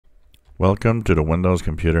Welcome to the Windows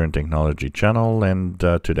Computer and Technology channel, and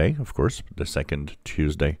today, of course, the second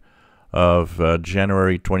Tuesday of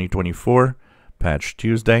January 2024, Patch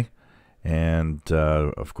Tuesday, and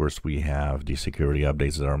of course we have the security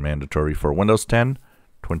updates that are mandatory for Windows 10,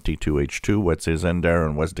 22H2, what's is in there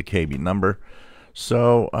and what's the KB number.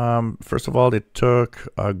 So first of all, it took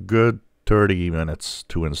a good 30 minutes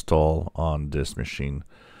to install on this machine,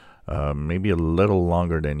 maybe a little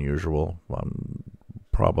longer than usual.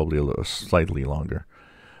 Probably a little slightly longer.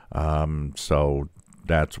 So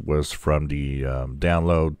that was from the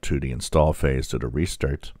download to the install phase to the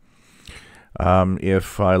restart.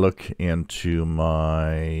 If I look into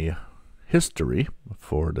my history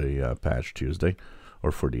for the Patch Tuesday,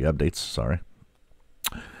 or for the updates, sorry.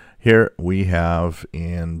 Here we have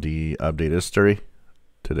in the update history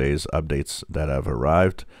today's updates that have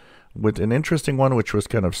arrived, with an interesting one which was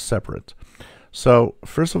kind of separate. So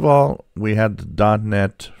first of all, we had the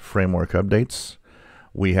 .NET framework updates.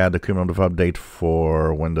 We had the cumulative update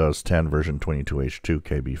for Windows 10 version 22H2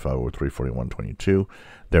 KB 503.41.22.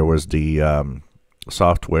 There was the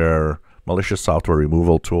malicious software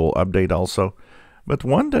removal tool update also. But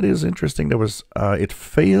one that is interesting, that was it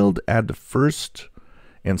failed at the first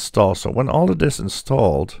install. So when all of this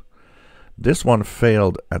installed, this one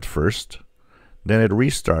failed at first. Then it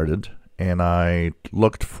restarted. And I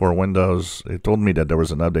looked for Windows. It told me that there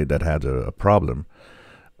was an update that had a problem.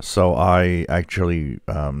 So I actually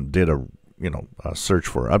did a search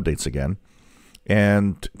for updates again,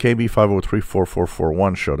 and KB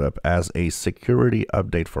 503.4441 showed up as a security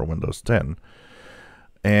update for Windows 10,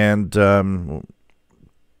 and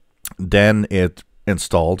then it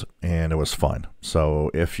installed and it was fine.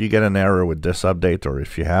 So if you get an error with this update, or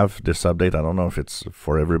if you have this update, I don't know if it's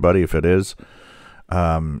for everybody. If it is,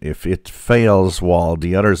 if it fails while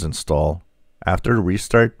the others install, after the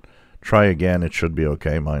restart, try again. It should be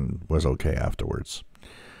okay. Mine was okay afterwards.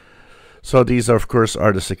 So these, of course,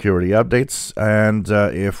 are the security updates. And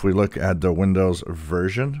if we look at the Windows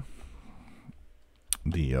version,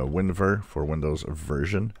 the WinVer for Windows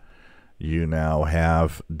version, you now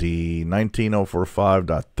have the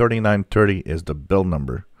 19045.3930 is the build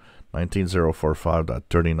number,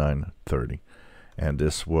 19045.3930. And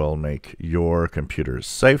this will make your computer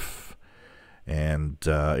safe. And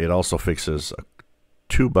it also fixes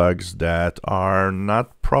two bugs that are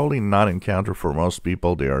probably not encountered for most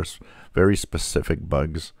people. They are very specific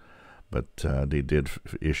bugs, but they did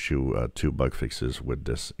issue two bug fixes with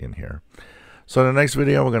this in here. So in the next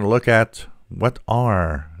video, we're going to look at what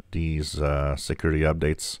are these security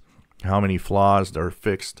updates, how many flaws they're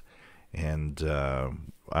fixed, and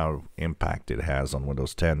how impact it has on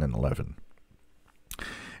Windows 10 and 11.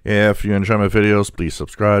 If you enjoy my videos, please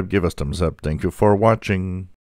subscribe, give us thumbs up. Thank you for watching.